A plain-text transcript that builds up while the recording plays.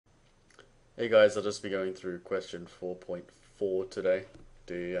Hey guys, I'll just be going through question 4.4 today,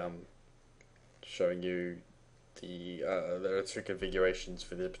 showing you there are two configurations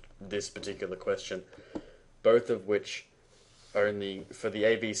for this particular question, both of which are only for the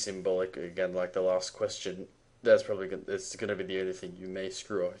AV symbolic. Again, like the last question, it's going to be the only thing you may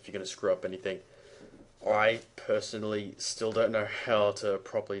screw up if you're going to screw up anything. I personally still don't know how to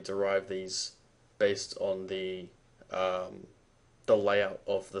properly derive these based on the layout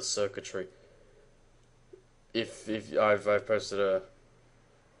of the circuitry. If I've posted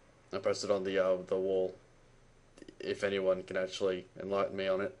I posted on the wall. If anyone can actually enlighten me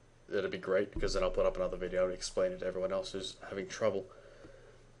on it, it'd be great, because then I'll put up another video and explain it to everyone else who's having trouble.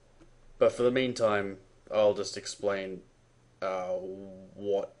 But for the meantime, I'll just explain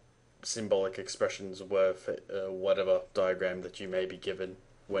what symbolic expressions were for whatever diagram that you may be given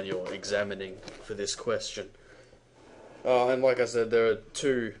when you're examining for this question. And like I said, there are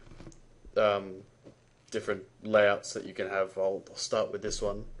two different layouts that you can have. I'll start with this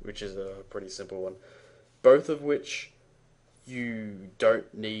one, which is a pretty simple one, both of which you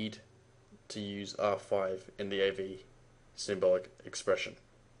don't need to use R5 in the AV symbolic expression.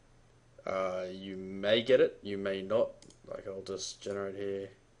 You may get it, you may not. Like, I'll just generate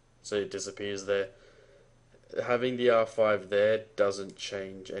here so it disappears there. Having the R5 there doesn't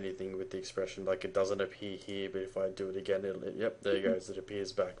change anything with the expression. Like, it doesn't appear here, but if I do it again, yep, there it goes, it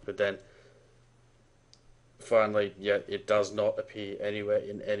appears back. But then finally, yeah, it does not appear anywhere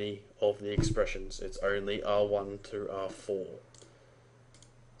in any of the expressions. It's only R1 through R4.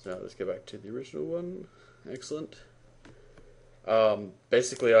 So now let's go back to the original one. Excellent.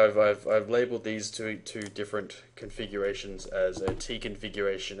 Basically, I've labeled these two different configurations as a T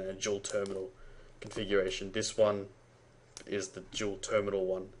configuration and a dual terminal configuration. This one is the dual terminal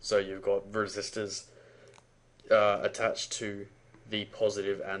one. So you've got resistors attached to the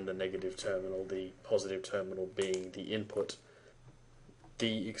positive and the negative terminal, the positive terminal being the input.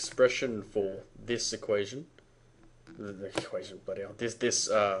 The expression for this equation, this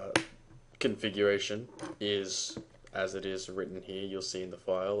configuration is, as it is written here, you'll see in the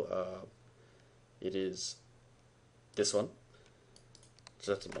file, it is this one,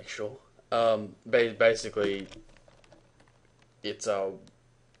 just to make sure. Basically, it's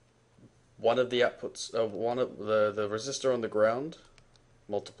one of the outputs, one of the resistor on the ground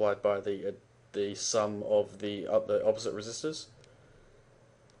multiplied by the sum of the opposite resistors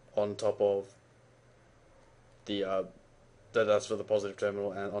on top of that's for the positive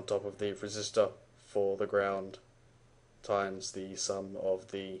terminal, and on top of the resistor for the ground times the sum of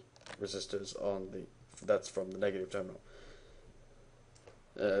the resistors that's from the negative terminal.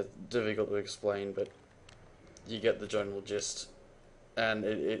 Difficult to explain, but you get the general gist. And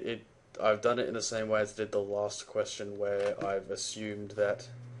I've done it in the same way as I did the last question, where I've assumed that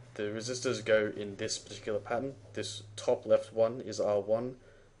the resistors go in this particular pattern. This top left one is R1,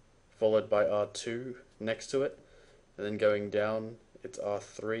 followed by R2 next to it, and then going down it's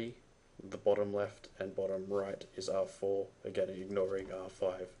R3, the bottom left and bottom right is R4, again ignoring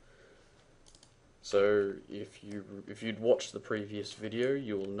R5. So if you'd watched the previous video,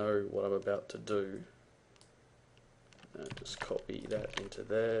 you'll know what I'm about to do. Just copy that into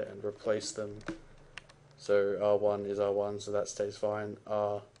there and replace them. So R1 is R1, so that stays fine.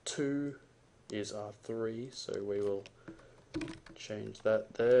 R2 is R3, so we will change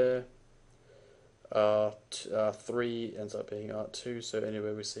that there. R3 ends up being R2, so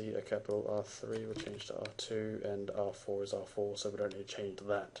anywhere we see a capital R3 we'll change to R2, and R4 is R4, so we don't need to change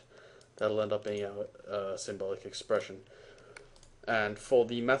that. That'll end up being our symbolic expression. And for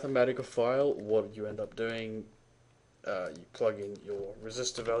the Mathematica file, what you end up doing, you plug in your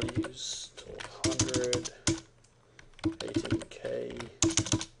resistor values, 1200, 18K,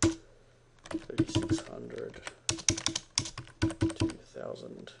 3600,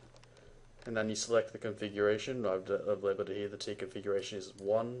 2000, and then you select the configuration. I've labeled it here. The T configuration is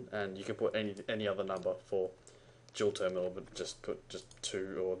 1, and you can put any other number for dual terminal, but just put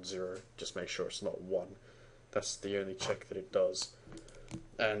 2 or 0. Just make sure it's not 1. That's the only check that it does.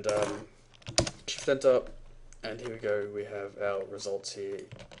 And Shift Enter. And here we go, we have our results here.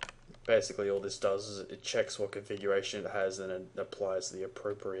 Basically all this does is it checks what configuration it has, and it applies the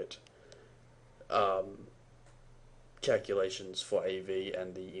appropriate calculations for AV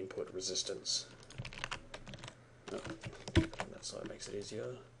and the input resistance. That side makes it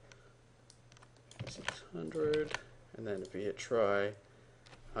easier. 600, and then if we hit try,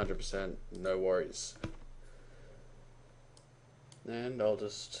 100%, no worries. And I'll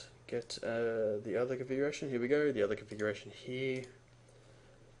just get the other configuration. Here we go, the other configuration here.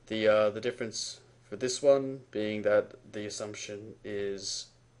 The difference for this one being that the assumption is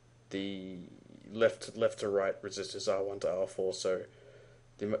the left to right resistors R1 to R4. So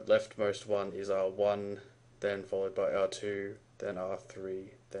the leftmost one is R1, then followed by R2, then R3,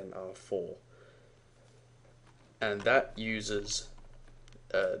 then R4. And that uses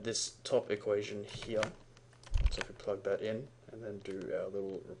this top equation here. So if we plug that in and then do our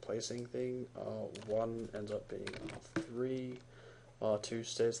little replacing thing, R1 ends up being R3, R2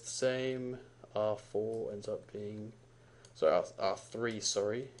 stays the same, R4 ends up being, so R3,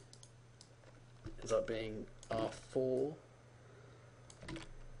 sorry, ends up being R4,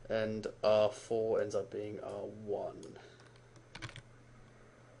 and R4 ends up being R1.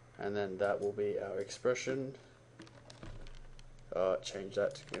 And then that will be our expression. Change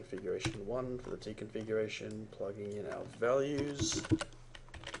that to configuration 1 for the T configuration, plugging in our values.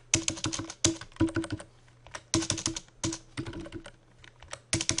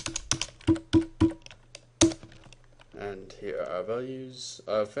 And here are our values.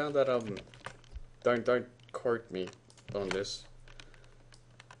 I found that don't quote me on this,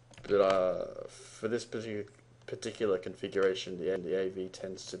 but for this particular configuration, the AV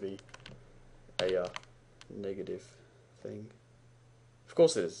tends to be a negative thing. Of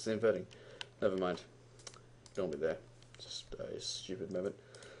course it is, it's inverting. Never mind. Ignore me there. Just a stupid moment.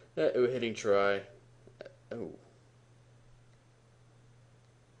 We're hitting try. Oh.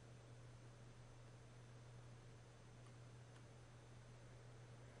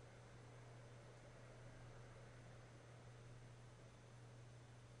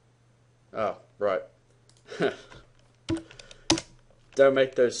 Ah, right. Don't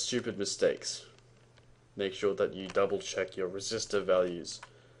make those stupid mistakes. Make sure that you double check your resistor values.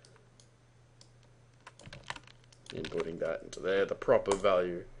 Inputting that into there, the proper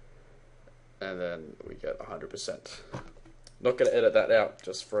value, and then we get 100%. Not going to edit that out,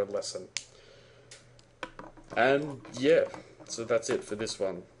 just for a lesson. And yeah, so that's it for this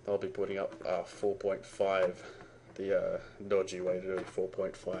one. I'll be putting up 4.5, the dodgy way to do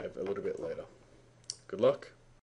 4.5 a little bit later. Good luck.